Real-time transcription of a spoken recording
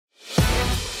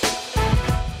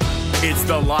It's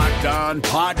the Locked On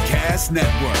Podcast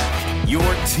Network, your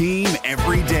team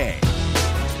every day.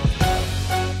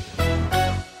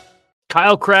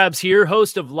 Kyle Krabs here,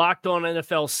 host of Locked On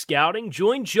NFL Scouting.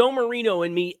 Join Joe Marino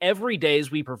and me every day as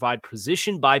we provide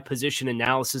position-by-position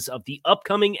analysis of the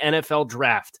upcoming NFL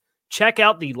Draft. Check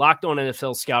out the Locked On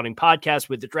NFL Scouting podcast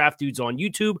with the Draft Dudes on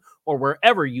YouTube or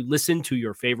wherever you listen to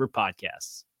your favorite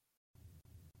podcasts.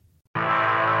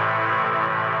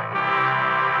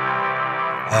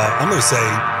 I'm going to say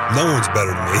no one's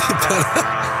better than me.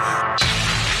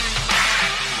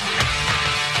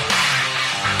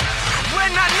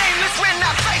 We're not nameless, we're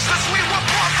not faceless, we were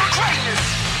born for greatness.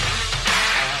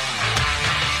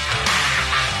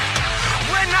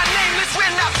 We're not nameless,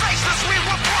 we're not faceless, we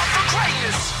were born for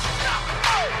greatness.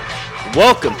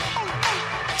 Welcome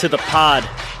to the pod,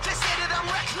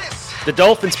 the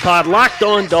Dolphins pod, Locked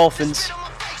On Dolphins,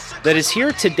 that is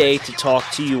here today to talk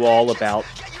to you all about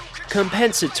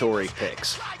compensatory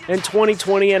picks and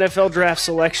 2020 NFL draft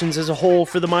selections as a whole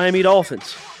for the Miami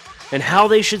Dolphins and how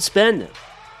they should spend them.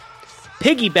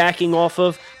 Piggybacking off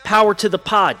of Power to the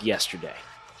Pod yesterday,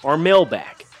 our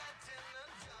mailbag.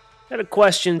 Had a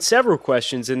question, several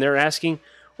questions in there asking,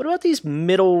 what about these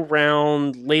middle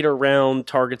round, later round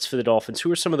targets for the Dolphins?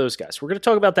 Who are some of those guys? We're going to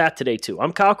talk about that today too.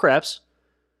 I'm Kyle Krabs,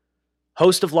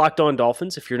 host of Locked On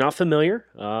Dolphins. If you're not familiar,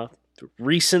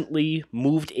 recently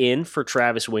moved in for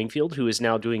Travis Wingfield, who is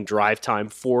now doing drive time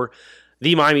for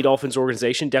the Miami Dolphins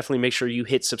organization. Definitely make sure you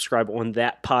hit subscribe on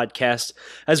that podcast,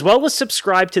 as well as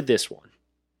subscribe to this one,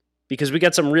 because we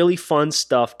got some really fun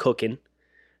stuff cooking.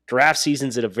 Draft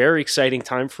season's at a very exciting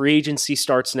time. Free agency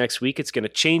starts next week. It's going to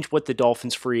change what the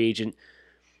Dolphins free agent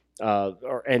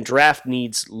and draft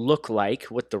needs look like,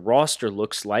 what the roster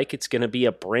looks like. It's going to be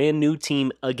a brand new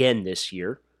team again this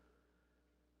year.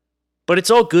 But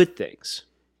it's all good things,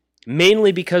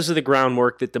 mainly because of the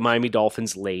groundwork that the Miami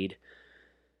Dolphins laid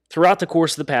throughout the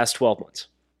course of the past 12 months.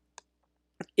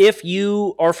 If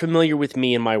you are familiar with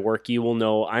me and my work, you will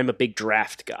know I'm a big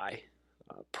draft guy.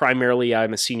 Primarily,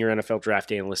 I'm a senior NFL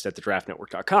draft analyst at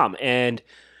thedraftnetwork.com. And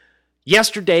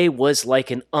yesterday was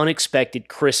like an unexpected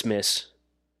Christmas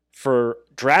for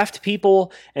draft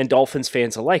people and Dolphins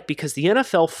fans alike, because the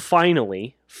NFL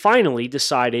finally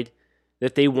decided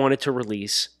that they wanted to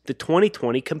release the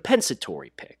 2020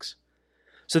 compensatory picks.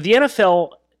 So the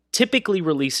NFL typically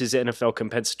releases NFL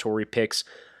compensatory picks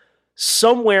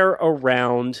somewhere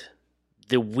around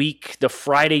the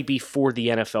Friday before the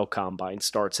NFL Combine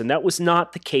starts, and that was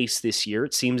not the case this year.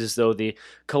 It seems as though the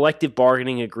collective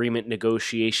bargaining agreement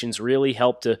negotiations really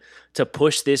helped to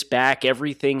push this back.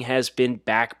 Everything has been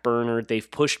backburnered. They've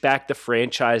pushed back the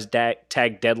franchise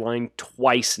tag deadline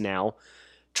twice now,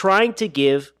 trying to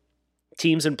give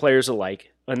teams and players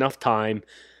alike enough time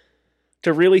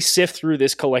to really sift through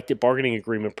this collective bargaining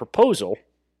agreement proposal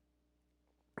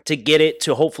to get it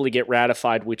to hopefully get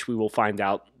ratified, which we will find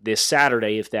out this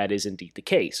Saturday if that is indeed the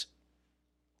case.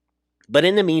 But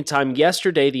in the meantime,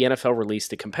 yesterday the NFL released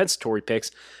the compensatory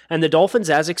picks, and the Dolphins,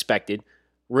 as expected,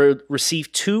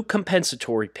 received 2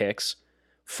 compensatory picks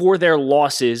for their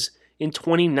losses in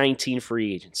 2019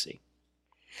 free agency.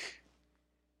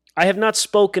 I have not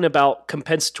spoken about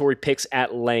compensatory picks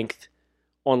at length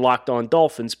on Locked On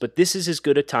Dolphins, but this is as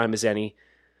good a time as any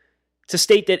to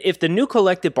state that if the new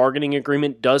collective bargaining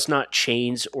agreement does not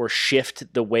change or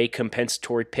shift the way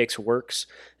compensatory picks works,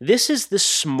 this is the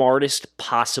smartest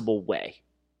possible way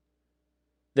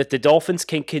that the Dolphins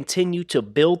can continue to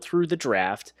build through the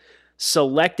draft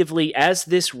selectively as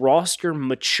this roster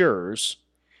matures,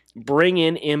 bring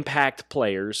in impact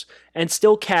players, and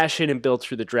still cash in and build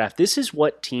through the draft. This is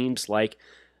what teams like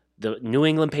the New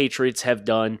England Patriots have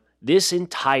done this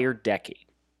entire decade.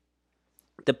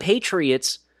 The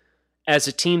Patriots, as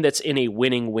a team that's in a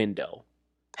winning window,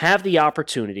 have the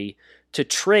opportunity to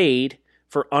trade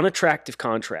for unattractive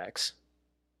contracts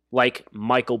like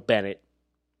Michael Bennett,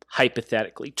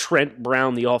 hypothetically, Trent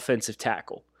Brown, the offensive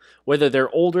tackle. Whether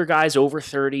they're older guys over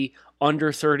 30,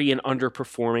 under 30, and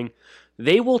underperforming,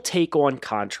 they will take on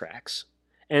contracts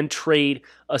and trade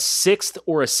a 6th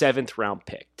or a 7th round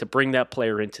pick to bring that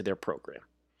player into their program.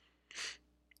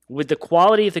 With the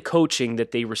quality of the coaching that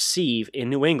they receive in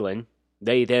New England,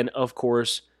 they then, of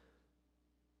course,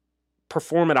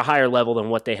 perform at a higher level than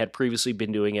what they had previously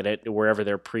been doing at it wherever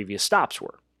their previous stops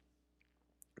were.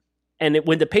 And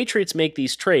when the Patriots make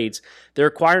these trades, they're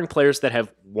acquiring players that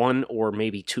have 1 or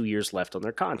maybe 2 years left on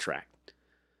their contract.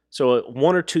 So a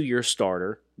 1 or 2 year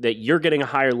starter that you're getting a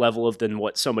higher level of than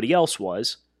what somebody else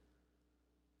was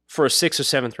for a 6th or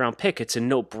 7th round pick, it's a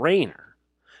no-brainer.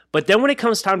 But then when it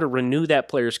comes time to renew that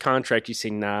player's contract, you say,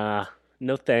 nah,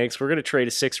 no thanks. We're going to trade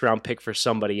a 6th-round pick for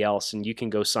somebody else, and you can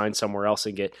go sign somewhere else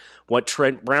and get what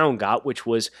Trent Brown got, which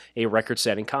was a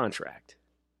record-setting contract.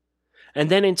 And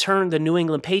then in turn, the New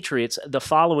England Patriots, the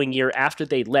following year after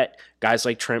they let guys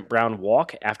like Trent Brown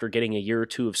walk after getting a year or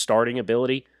two of starting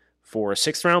ability for a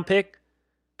 6th-round pick,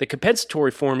 the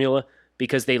compensatory formula,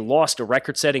 because they lost a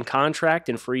record-setting contract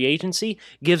in free agency,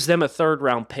 gives them a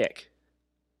 3rd-round pick.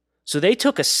 So they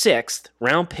took a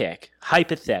 6th-round pick,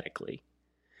 hypothetically,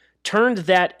 turned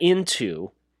that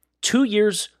into 2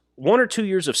 years, 1 or 2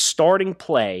 years of starting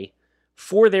play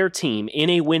for their team in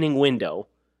a winning window,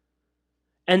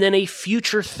 and then a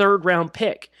future 3rd-round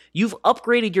pick. You've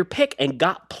upgraded your pick and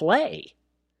got play.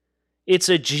 It's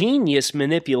a genius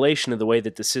manipulation of the way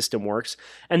that the system works,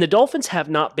 and the Dolphins have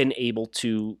not been able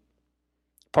to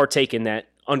partake in that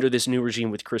under this new regime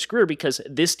with Chris Grier because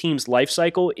this team's life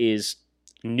cycle is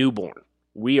newborn.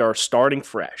 We are starting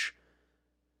fresh.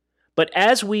 But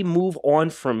as we move on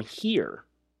from here,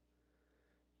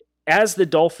 as the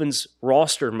Dolphins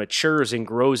roster matures and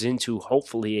grows into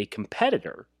hopefully a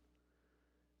competitor,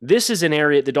 this is an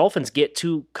area the Dolphins get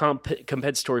 2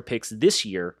 compensatory picks this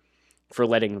year for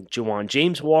letting Juwan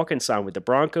James walk and sign with the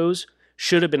Broncos.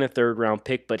 Should have been a 3rd-round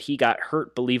pick, but he got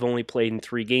hurt, believe only played in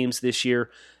 3 games this year.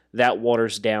 That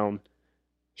waters down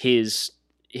his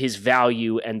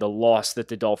value and the loss that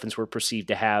the Dolphins were perceived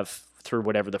to have through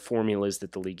whatever the formula is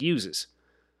that the league uses.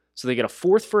 So they got a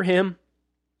 4th for him,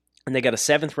 and they got a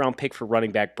 7th-round pick for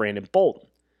running back Brandon Bolden.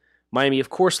 Miami, of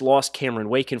course, lost Cameron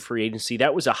Wake in free agency.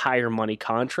 That was a higher money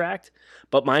contract,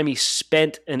 but Miami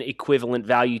spent an equivalent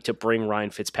value to bring Ryan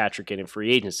Fitzpatrick in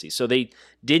free agency. So they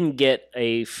didn't get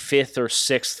a 5th or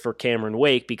 6th for Cameron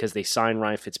Wake because they signed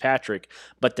Ryan Fitzpatrick,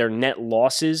 but their net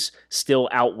losses still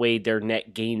outweighed their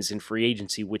net gains in free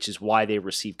agency, which is why they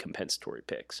received compensatory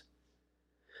picks.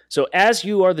 So as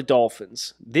you are the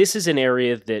Dolphins, this is an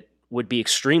area that would be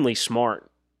extremely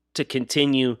smart to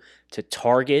continue to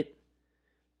target,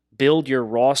 build your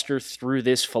roster through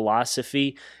this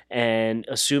philosophy, and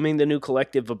assuming the new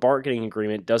collective bargaining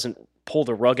agreement doesn't pull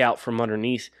the rug out from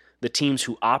underneath the teams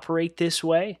who operate this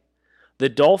way, the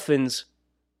Dolphins,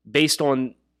 based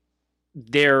on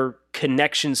their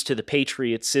connections to the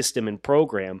Patriots system and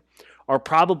program, are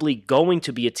probably going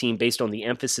to be a team, based on the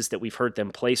emphasis that we've heard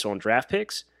them place on draft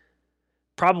picks,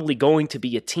 probably going to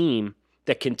be a team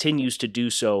that continues to do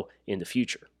so in the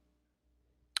future.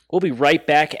 We'll be right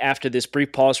back after this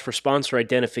brief pause for sponsor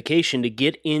identification to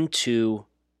get into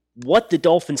what the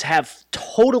Dolphins have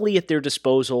totally at their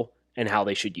disposal and how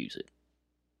they should use it.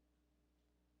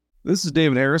 This is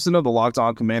David Harrison of the Locked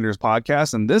On Commanders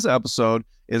podcast, and this episode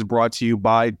is brought to you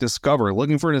by Discover.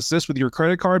 Looking for an assist with your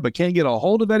credit card but can't get a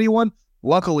hold of anyone?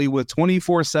 Luckily, with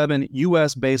 24/7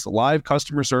 U.S.-based live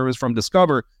customer service from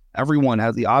Discover, everyone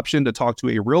has the option to talk to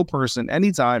a real person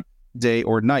anytime, day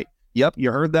or night. Yep,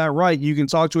 you heard that right. You can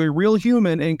talk to a real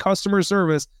human in customer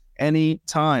service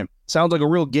anytime. Sounds like a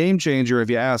real game changer if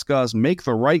you ask us. Make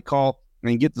the right call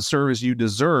and get the service you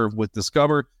deserve with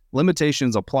Discover.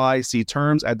 Limitations apply. See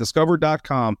terms at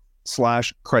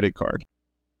discover.com/creditcard.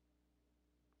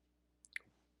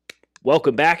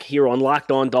 Welcome back here on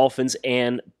Locked On Dolphins,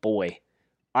 and boy,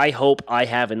 I hope I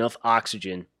have enough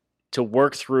oxygen to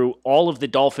work through all of the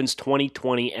Dolphins'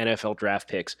 2020 NFL draft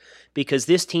picks, because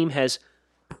this team has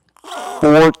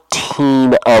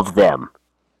 14 of them.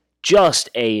 Just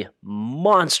a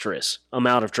monstrous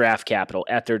amount of draft capital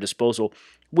at their disposal,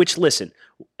 which, listen,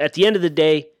 at the end of the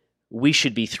day, we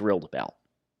should be thrilled about.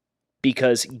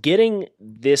 Because getting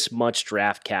this much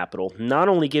draft capital not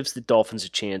only gives the Dolphins a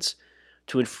chance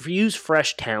to infuse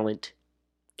fresh talent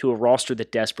to a roster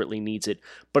that desperately needs it,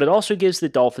 but it also gives the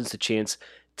Dolphins the chance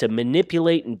to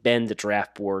manipulate and bend the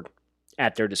draft board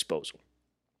at their disposal.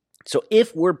 So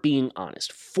if we're being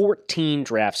honest, 14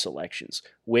 draft selections,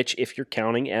 which if you're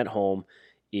counting at home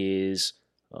is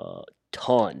a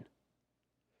ton.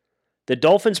 The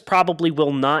Dolphins probably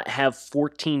will not have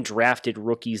 14 drafted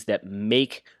rookies that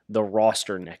make the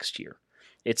roster next year.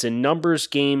 It's a numbers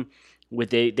game.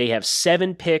 They have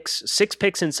 6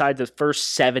 picks inside the first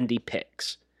 70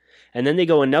 picks. And then they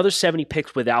go another 70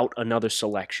 picks without another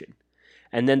selection.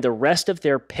 And then the rest of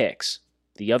their picks,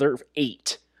 the other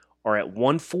 8, are at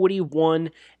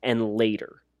 141 and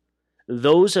later.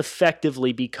 Those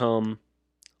effectively become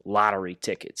lottery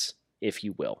tickets, if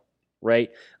you will,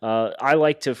 right? I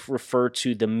like to refer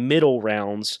to the middle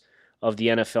rounds of the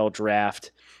NFL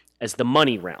draft as the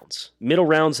money rounds. Middle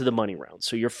rounds are the money rounds.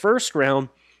 So your first round,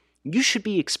 you should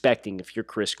be expecting, if you're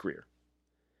Chris Grier,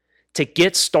 to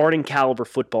get starting caliber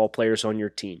football players on your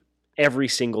team every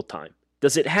single time.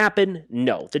 Does it happen?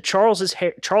 No. The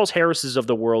Charles Harrises of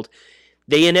the world,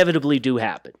 they inevitably do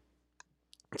happen.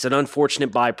 It's an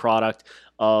unfortunate byproduct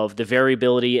of the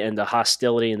variability and the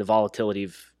hostility and the volatility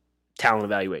of talent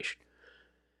evaluation.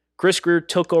 Chris Grier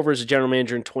took over as a general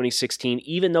manager in 2016,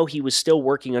 even though he was still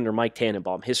working under Mike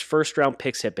Tannenbaum. His first-round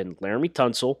picks have been Laramie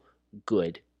Tunsil,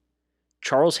 good.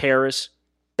 Charles Harris,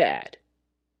 bad.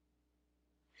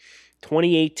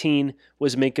 2018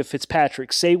 was Minkah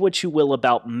Fitzpatrick. Say what you will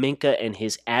about Minkah and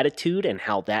his attitude and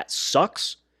how that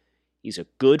sucks. He's a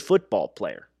good football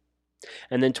player.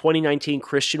 And then 2019,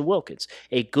 Christian Wilkins,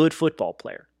 a good football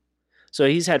player. So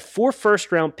he's had 4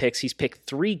 first-round picks. He's picked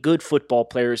 3 good football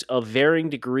players of varying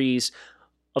degrees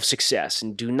of success.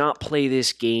 And do not play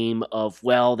this game of,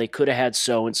 well, they could have had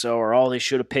so-and-so, or, oh, they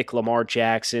should have picked Lamar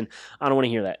Jackson. I don't want to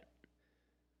hear that.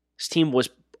 This team was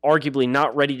arguably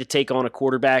not ready to take on a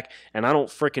quarterback, and I don't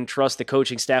frickin' trust the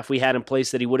coaching staff we had in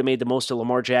place that he would have made the most of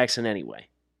Lamar Jackson anyway.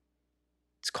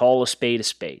 Let's call a spade a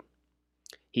spade.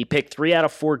 He picked 3 out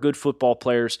of 4 good football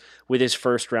players with his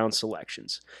first-round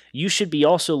selections. You should be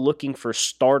also looking for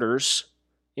starters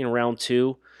in round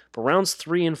 2. But rounds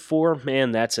 3 and 4,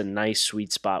 man, that's a nice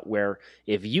sweet spot where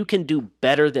if you can do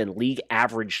better than league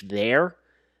average there,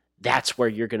 that's where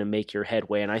you're going to make your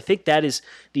headway. And I think that is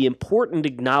the important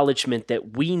acknowledgement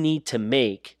that we need to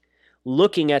make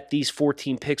looking at these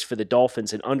 14 picks for the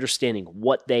Dolphins and understanding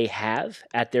what they have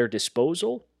at their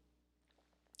disposal.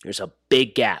 There's a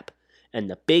big gap. And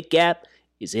the big gap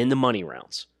is in the money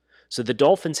rounds. So the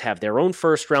Dolphins have their own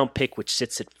first-round pick, which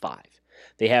sits at 5.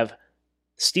 They have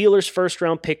Steelers'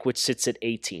 first-round pick, which sits at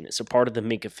 18. It's a part of the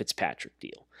Minkah Fitzpatrick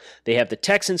deal. They have the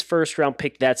Texans' first-round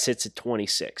pick, that sits at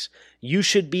 26. You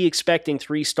should be expecting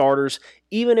 3 starters.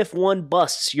 Even if one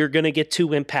busts, you're going to get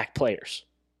 2 impact players.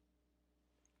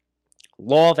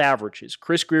 Law of averages.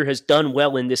 Chris Grier has done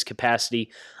well in this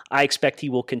capacity. I expect he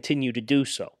will continue to do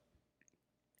so.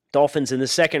 Dolphins in the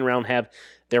second round have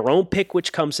their own pick,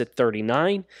 which comes at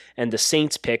 39, and the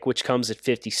Saints pick, which comes at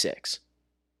 56.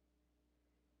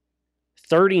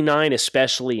 39,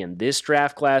 especially in this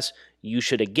draft class, you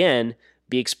should again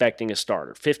be expecting a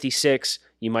starter. 56,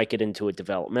 you might get into a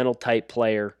developmental type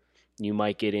player. You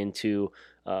might get into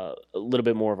a little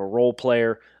bit more of a role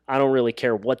player. I don't really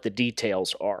care what the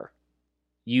details are.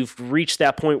 You've reached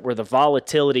that point where the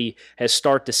volatility has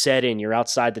started to set in. You're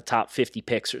outside the top 50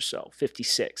 picks or so,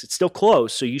 56. It's still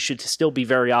close, so you should still be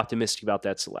very optimistic about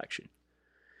that selection.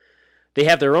 They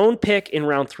have their own pick in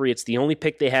round 3. It's the only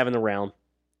pick they have in the round,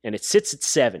 and it sits at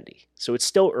 70. So it's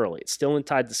still early. It's still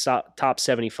inside the top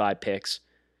 75 picks.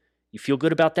 You feel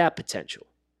good about that potential.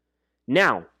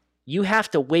 Now, you have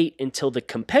to wait until the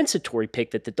compensatory pick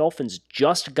that the Dolphins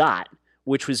just got,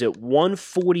 which was at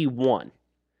 141.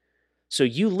 So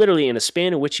you literally, in a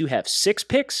span in which you have 6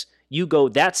 picks, you go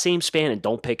that same span and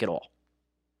don't pick at all.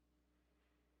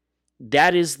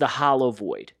 That is the hollow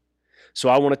void. So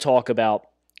I want to talk about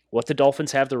what the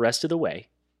Dolphins have the rest of the way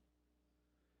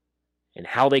and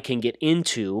how they can get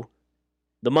into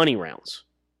the money rounds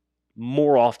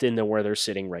more often than where they're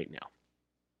sitting right now.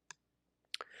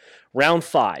 Round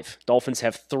 5, Dolphins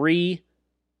have 3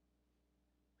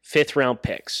 fifth-round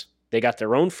picks. They got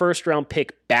their own first-round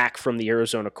pick back from the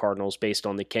Arizona Cardinals based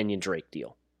on the Kenyon Drake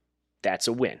deal. That's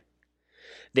a win.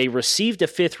 They received a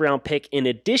 5th-round pick in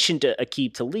addition to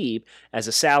Aqib Talib as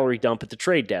a salary dump at the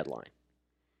trade deadline.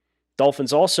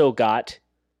 Dolphins also got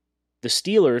the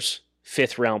Steelers'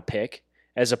 5th-round pick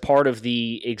as a part of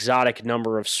the exotic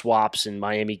number of swaps, and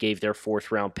Miami gave their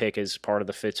 4th-round pick as part of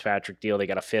the Fitzpatrick deal. They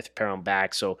got a 5th round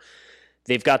back, so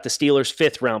they've got the Steelers'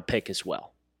 5th-round pick as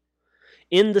well.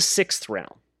 In the 6th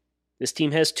round, this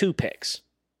team has 2 picks.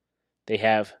 They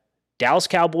have Dallas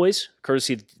Cowboys,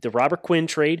 courtesy of the Robert Quinn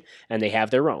trade, and they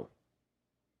have their own.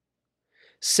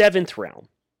 7th round,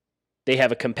 they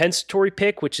have a compensatory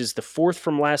pick, which is the 4th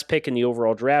from last pick in the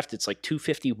overall draft. It's like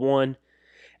 251.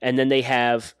 And then they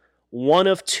have one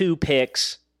of 2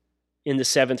 picks in the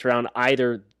 7th round,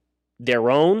 either their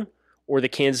own or the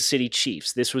Kansas City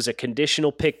Chiefs. This was a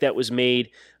conditional pick that was made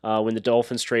when the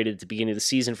Dolphins traded at the beginning of the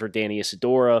season for Danny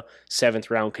Isidora, 7th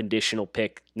round conditional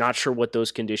pick. Not sure what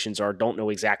those conditions are. Don't know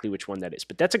exactly which one that is.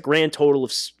 But that's a grand total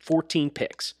of 14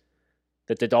 picks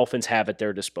that the Dolphins have at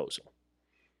their disposal.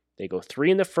 They go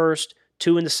 3 in the 1st,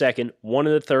 2 in the 2nd, 1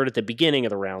 in the 3rd at the beginning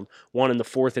of the round, 1 in the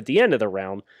 4th at the end of the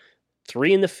round,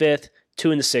 3 in the 5th,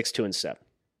 2 in the 6th, 2 in the 7th. A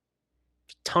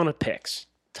ton of picks.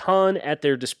 Ton at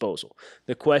their disposal.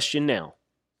 The question now,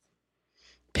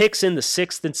 picks in the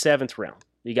 6th and 7th round.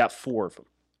 You got 4 of them.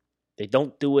 They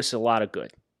don't do us a lot of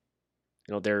good.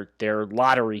 You know, they're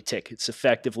lottery tickets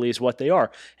effectively is what they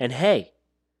are. And hey,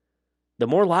 the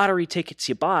more lottery tickets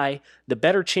you buy, the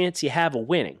better chance you have of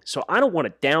winning. So I don't want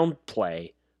to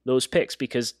downplay those picks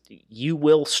because you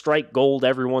will strike gold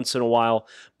every once in a while,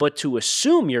 but to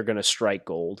assume you're going to strike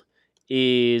gold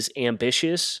is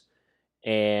ambitious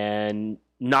and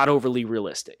not overly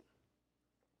realistic.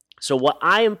 So what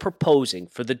I am proposing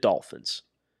for the Dolphins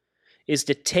is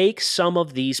to take some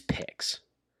of these picks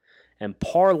and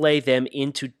parlay them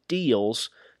into deals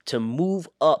to move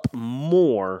up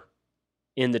more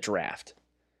in the draft.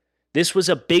 This was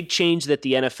a big change that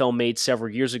the NFL made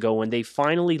several years ago when they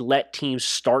finally let teams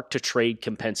start to trade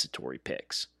compensatory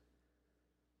picks.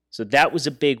 So that was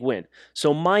a big win.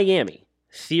 So Miami,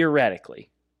 theoretically,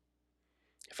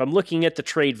 if I'm looking at the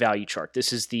trade value chart,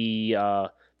 this is the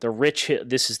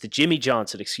Jimmy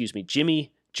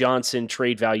Johnson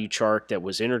trade value chart that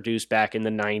was introduced back in the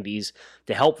 90s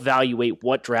to help evaluate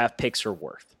what draft picks are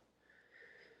worth.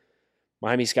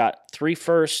 Miami's got 3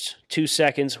 firsts, 2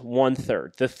 seconds, 1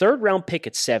 third. The third round pick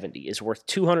at 70 is worth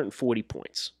 240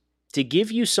 points. To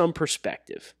give you some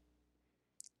perspective,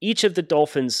 each of the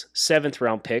Dolphins' 7th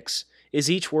round picks is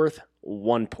each worth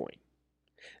 1 point.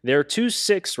 Their 2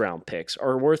 6th round picks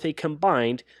are worth a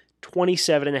combined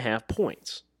 27.5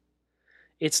 points.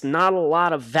 It's not a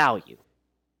lot of value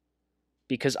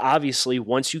because obviously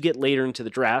once you get later into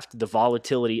the draft, the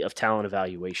volatility of talent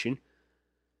evaluation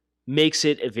makes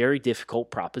it a very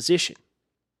difficult proposition.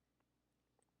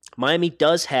 Miami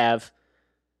does have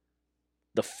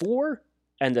the 4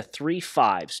 and the 3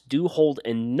 5s do hold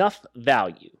enough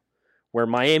value where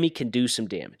Miami can do some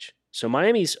damage. So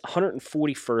Miami's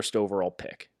 141st overall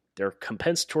pick, their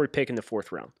compensatory pick in the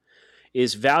 4th round,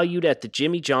 is valued at the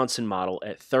Jimmy Johnson model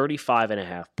at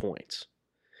 35.5 points.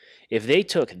 If they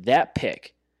took that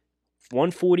pick,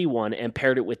 141, and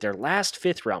paired it with their last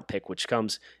 5th round pick, which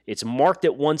it's marked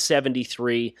at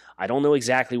 173. I don't know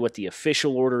exactly what the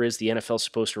official order is. The NFL's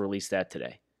supposed to release that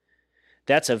today.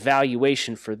 That's a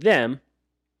valuation for them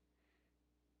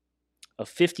of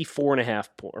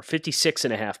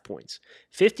 56.5 points.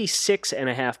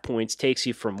 56.5 points takes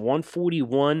you from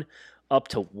 141 up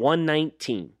to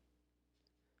 119.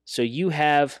 So you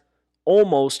have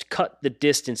almost cut the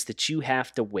distance that you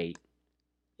have to wait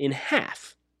in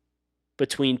half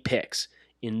between picks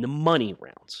in the money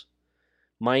rounds.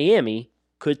 Miami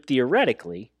could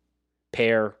theoretically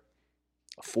pair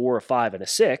a 4, a 5, and a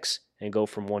 6 and go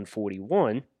from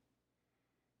 141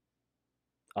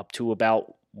 up to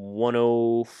about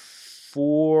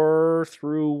 104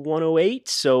 through 108.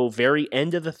 So very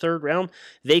end of the 3rd round,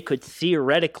 they could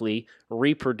theoretically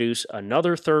reproduce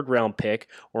another 3rd round pick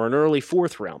or an early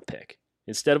 4th round pick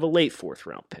instead of a late 4th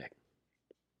round pick.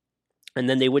 And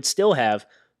then they would still have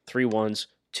 3 1s,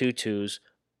 2 2s,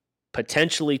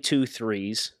 potentially 2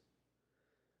 3s,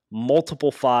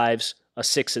 multiple 5s, a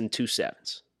 6 and 2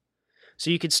 7s.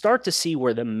 So you could start to see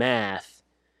where the math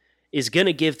is going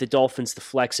to give the Dolphins the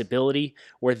flexibility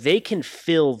where they can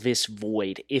fill this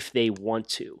void if they want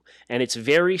to. And it's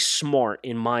very smart,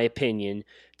 in my opinion,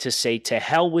 to say to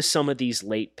hell with some of these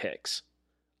late picks.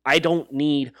 I don't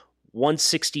need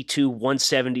 162,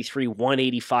 173,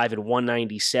 185, and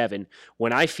 197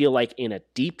 when I feel like in a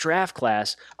deep draft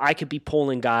class, I could be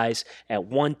pulling guys at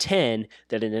 110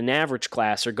 that in an average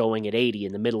class are going at 80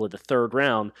 in the middle of the 3rd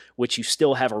round, which you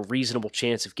still have a reasonable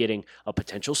chance of getting a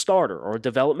potential starter or a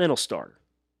developmental starter.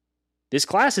 This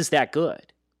class is that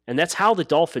good, and that's how the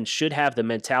Dolphins should have the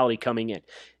mentality coming in.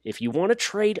 If you want to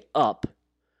trade up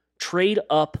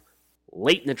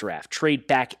late in the draft, trade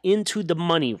back into the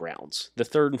money rounds, the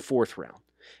 3rd and 4th round.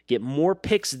 Get more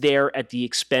picks there at the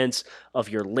expense of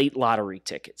your late lottery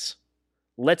tickets.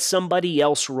 Let somebody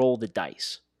else roll the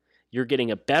dice. You're getting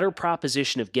a better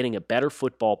proposition of getting a better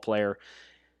football player,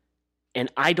 and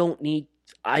I don't need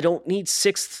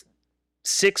 5th, 6th,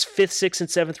 6th, and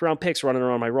 7th round picks running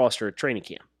around my roster at training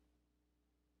camp.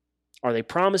 Are they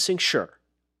promising? Sure.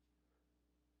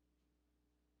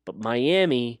 But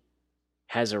Miami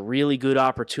has a really good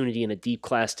opportunity in a deep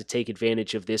class to take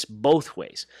advantage of this both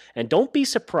ways. And don't be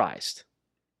surprised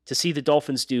to see the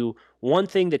Dolphins do one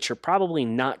thing that you're probably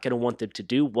not going to want them to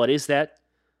do. What is that?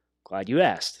 Glad you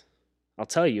asked. I'll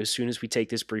tell you as soon as we take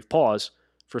this brief pause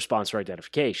for sponsor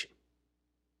identification.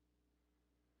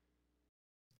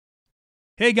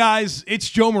 Hey guys, it's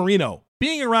Joe Marino.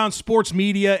 Being around sports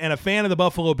media and a fan of the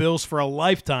Buffalo Bills for a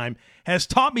lifetime has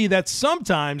taught me that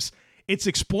sometimes it's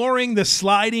exploring the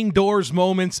sliding doors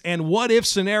moments and what-if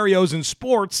scenarios in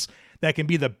sports that can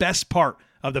be the best part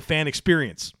of the fan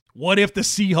experience. What if the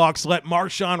Seahawks let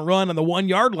Marshawn run on the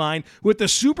 1-yard line with the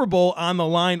Super Bowl on the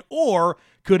line? Or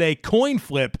could a coin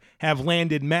flip have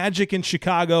landed Magic in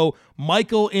Chicago,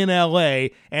 Michael in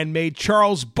L.A., and made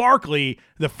Charles Barkley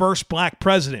the first black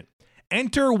president?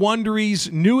 Enter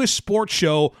Wondery's newest sports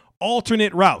show,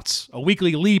 Alternate Routes, a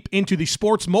weekly leap into the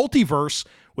sports multiverse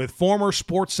with former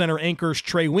SportsCenter anchors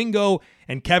Trey Wingo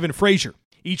and Kevin Frazier.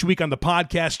 Each week on the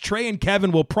podcast, Trey and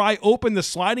Kevin will pry open the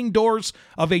sliding doors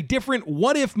of a different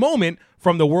what-if moment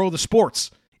from the world of sports.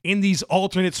 In these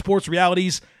alternate sports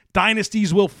realities,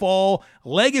 dynasties will fall,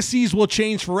 legacies will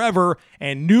change forever,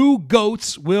 and new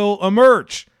GOATs will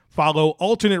emerge. Follow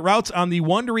Alternate Routes on the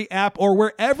Wondery app or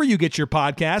wherever you get your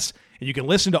podcasts, and you can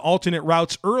listen to Alternate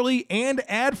Routes early and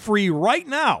ad-free right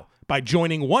now by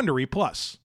joining Wondery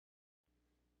Plus.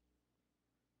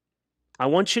 I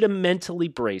want you to mentally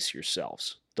brace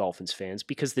yourselves, Dolphins fans,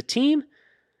 because the team,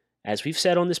 as we've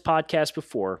said on this podcast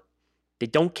before, they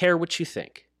don't care what you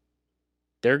think.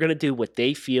 They're going to do what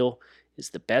they feel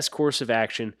is the best course of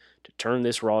action to turn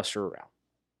this roster around.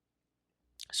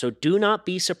 So do not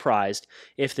be surprised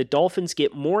if the Dolphins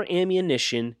get more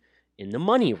ammunition in the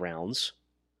money rounds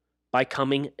by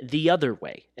coming the other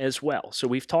way as well. So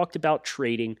we've talked about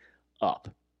trading up,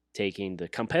 taking the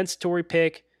compensatory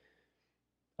pick,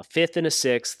 a 5th and a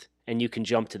 6th, and you can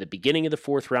jump to the beginning of the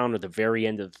 4th round or the very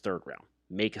end of the 3rd round.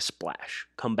 Make a splash.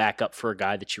 Come back up for a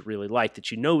guy that you really like that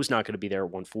you know is not going to be there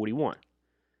at 141.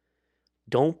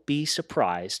 Don't be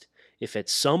surprised if at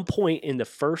some point in the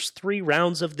first 3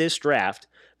 rounds of this draft,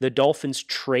 the Dolphins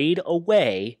trade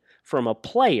away from a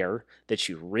player that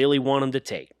you really want them to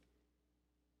take.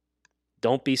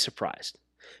 Don't be surprised,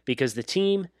 because the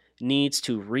team needs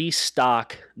to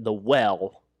restock the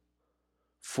well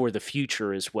for the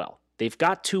future as well. They've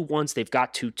got 2 1s, they've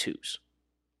got 2 2s.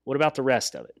 What about the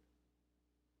rest of it?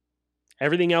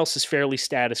 Everything else is fairly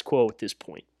status quo at this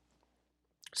point.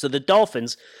 So the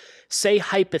Dolphins, say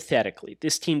hypothetically,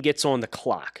 this team gets on the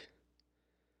clock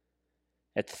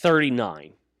at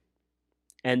 39,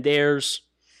 and there's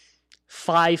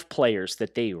 5 players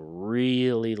that they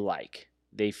really like,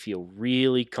 they feel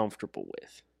really comfortable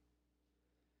with.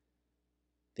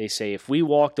 They say, if we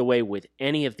walked away with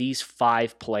any of these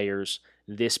 5 players,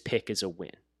 this pick is a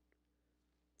win.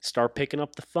 Start picking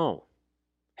up the phone.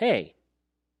 Hey,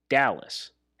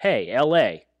 Dallas. Hey,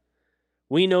 LA.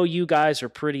 We know you guys are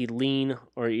pretty lean,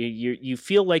 or you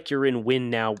feel like you're in win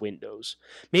now windows.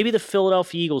 Maybe the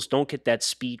Philadelphia Eagles don't get that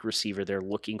speed receiver they're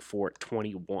looking for at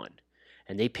 21,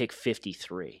 and they pick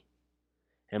 53.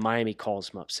 And Miami calls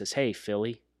them up, says, hey,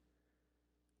 Philly,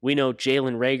 we know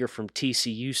Jalen Reagor from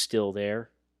TCU's still there.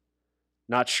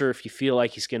 Not sure if you feel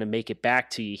like he's going to make it back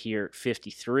to you here at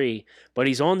 53, but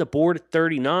he's on the board at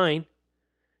 39.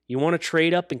 You want to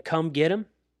trade up and come get him?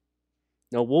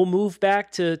 No, we'll move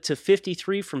back to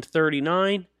 53 from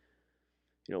 39.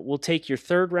 We'll take your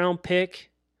 3rd round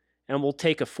pick, and we'll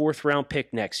take a 4th round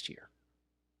pick next year.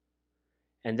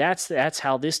 And that's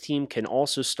how this team can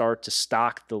also start to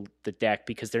stock the deck,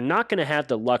 because they're not going to have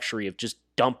the luxury of just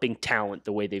dumping talent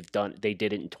the way they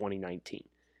did it in 2019.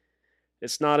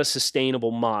 It's not a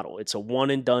sustainable model. It's a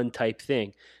one-and-done type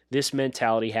thing. This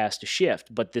mentality has to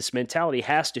shift. But this mentality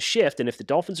has to shift, and if the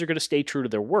Dolphins are going to stay true to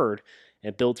their word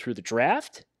and build through the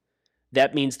draft,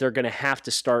 that means they're going to have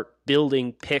to start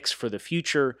building picks for the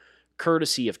future,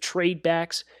 courtesy of trade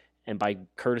backs, and by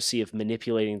courtesy of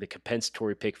manipulating the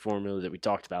compensatory pick formula that we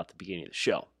talked about at the beginning of the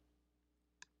show.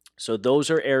 So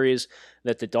those are areas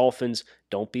that the Dolphins,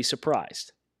 don't be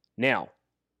surprised. Now,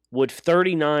 would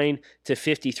 39 to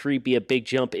 53 be a big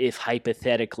jump if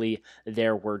hypothetically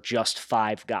there were just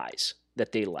 5 guys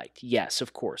that they liked? Yes,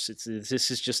 of course.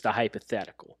 This is just a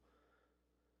hypothetical.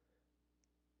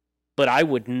 But I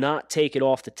would not take it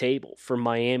off the table for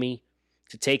Miami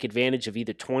to take advantage of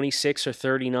either 26 or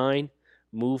 39,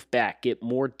 move back, get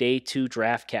more day 2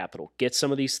 draft capital, get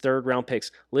some of these 3rd round picks.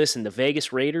 Listen, the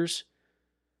Vegas Raiders,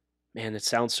 man, that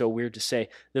sounds so weird to say.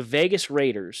 The Vegas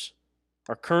Raiders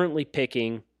are currently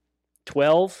picking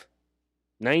 12,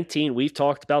 19, we've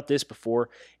talked about this before,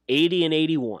 80 and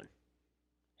 81,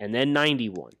 and then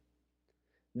 91.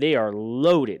 They are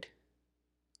loaded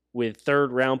with 3rd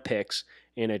round picks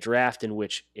in a draft in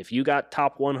which if you got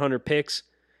top 100 picks,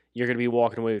 you're going to be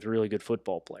walking away with really good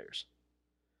football players.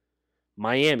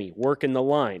 Miami, working the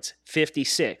lines,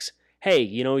 56. Hey,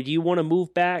 do you want to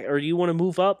move back or do you want to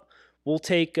move up? We'll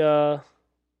take 81,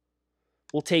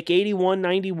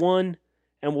 91,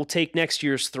 and we'll take next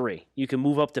year's 3. You can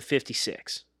move up to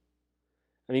 56.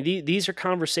 I mean, these are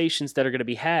conversations that are going to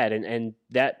be had, and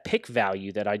that pick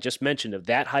value that I just mentioned of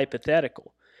that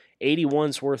hypothetical,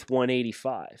 81's worth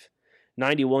 185,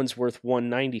 91's worth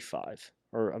 195,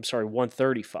 or I'm sorry,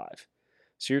 135.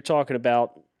 So you're talking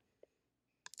about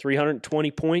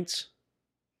 320 points.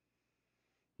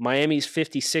 Miami's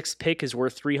 56th pick is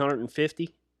worth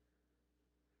 350.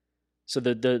 So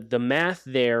the math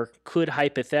there could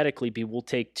hypothetically be we'll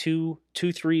take two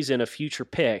threes in a future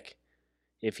pick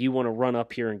if you want to run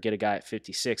up here and get a guy at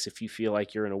 56 if you feel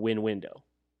like you're in a win window.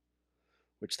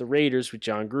 Which the Raiders with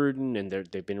John Gruden, and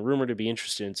they've been rumored to be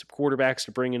interested in some quarterbacks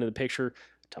to bring into the picture.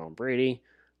 Tom Brady,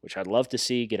 which I'd love to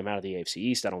see, get him out of the AFC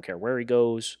East. I don't care where he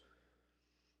goes.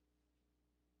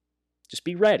 Just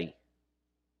be ready.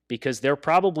 Because they're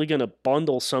probably going to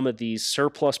bundle some of these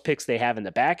surplus picks they have in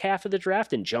the back half of the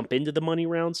draft and jump into the money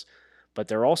rounds. But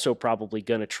they're also probably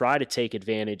going to try to take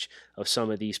advantage of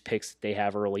some of these picks that they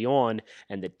have early on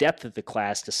and the depth of the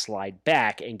class to slide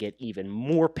back and get even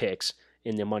more picks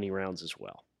in the money rounds as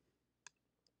well.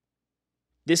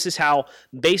 This is how,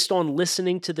 based on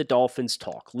listening to the Dolphins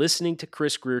talk, listening to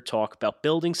Chris Grier talk about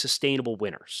building sustainable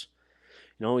winners.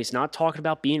 You know, he's not talking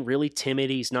about being really timid.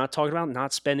 He's not talking about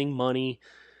not spending money.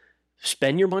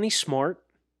 Spend your money smart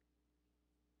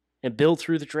and build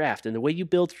through the draft. And the way you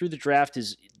build through the draft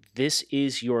is, this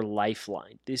is your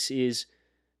lifeline. These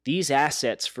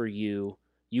assets for you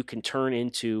can turn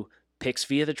into picks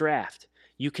via the draft.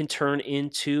 You can turn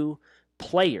into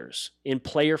players in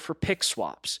player for pick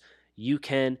swaps. You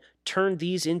can turn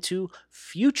these into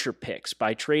future picks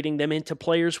by trading them into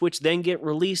players which then get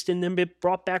released and then be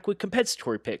brought back with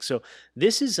compensatory picks. So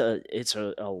this is a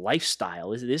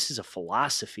lifestyle. This is a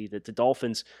philosophy that the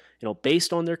Dolphins,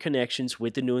 based on their connections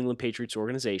with the New England Patriots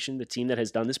organization, the team that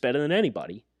has done this better than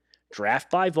anybody,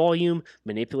 draft by volume,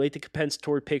 manipulate the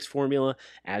compensatory picks formula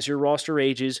as your roster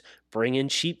ages, bring in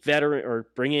cheap veteran or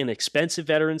bring in expensive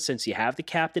veterans since you have the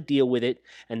cap to deal with it,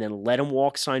 and then let them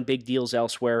walk, sign big deals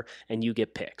elsewhere, and you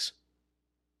get picks.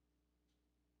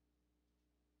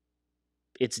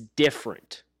 It's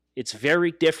different. It's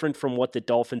very different from what the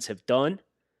Dolphins have done,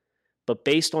 but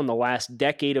based on the last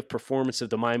decade of performance of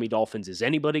the Miami Dolphins, is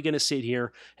anybody going to sit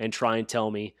here and try and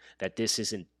tell me that this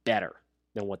isn't better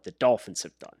than what the Dolphins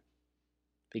have done?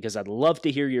 Because I'd love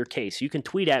to hear your case. You can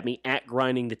tweet at me at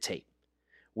Grinding the Tape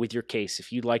with your case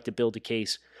if you'd like to build a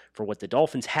case for what the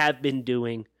Dolphins have been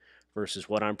doing versus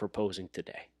what I'm proposing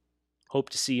today. Hope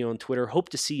to see you on Twitter. Hope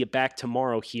to see you back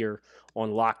tomorrow here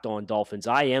on Locked On Dolphins.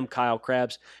 I am Kyle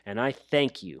Krabs, and I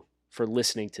thank you for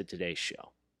listening to today's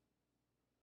show.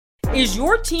 Is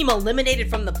your team eliminated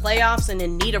from the playoffs and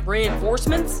in need of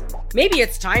reinforcements? Maybe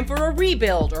it's time for a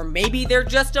rebuild, or maybe they're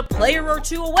just a player or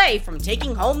two away from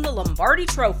taking home the Lombardi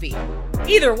Trophy.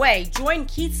 Either way, join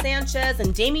Keith Sanchez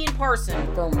and Damian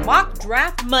Parson for Mock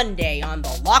Draft Monday on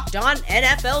the Locked On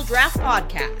NFL Draft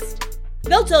Podcast.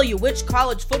 They'll tell you which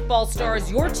college football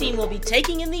stars your team will be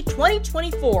taking in the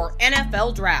 2024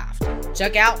 NFL Draft.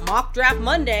 Check out Mock Draft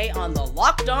Monday on the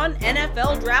Locked On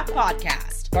NFL Draft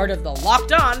Podcast, part of the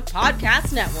Locked On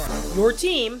Podcast Network. Your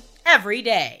team every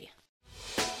day.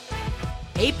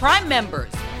 Hey, Prime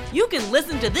members, you can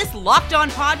listen to this Locked On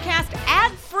podcast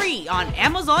ad-free on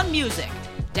Amazon Music.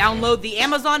 Download the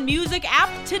Amazon Music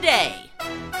app today.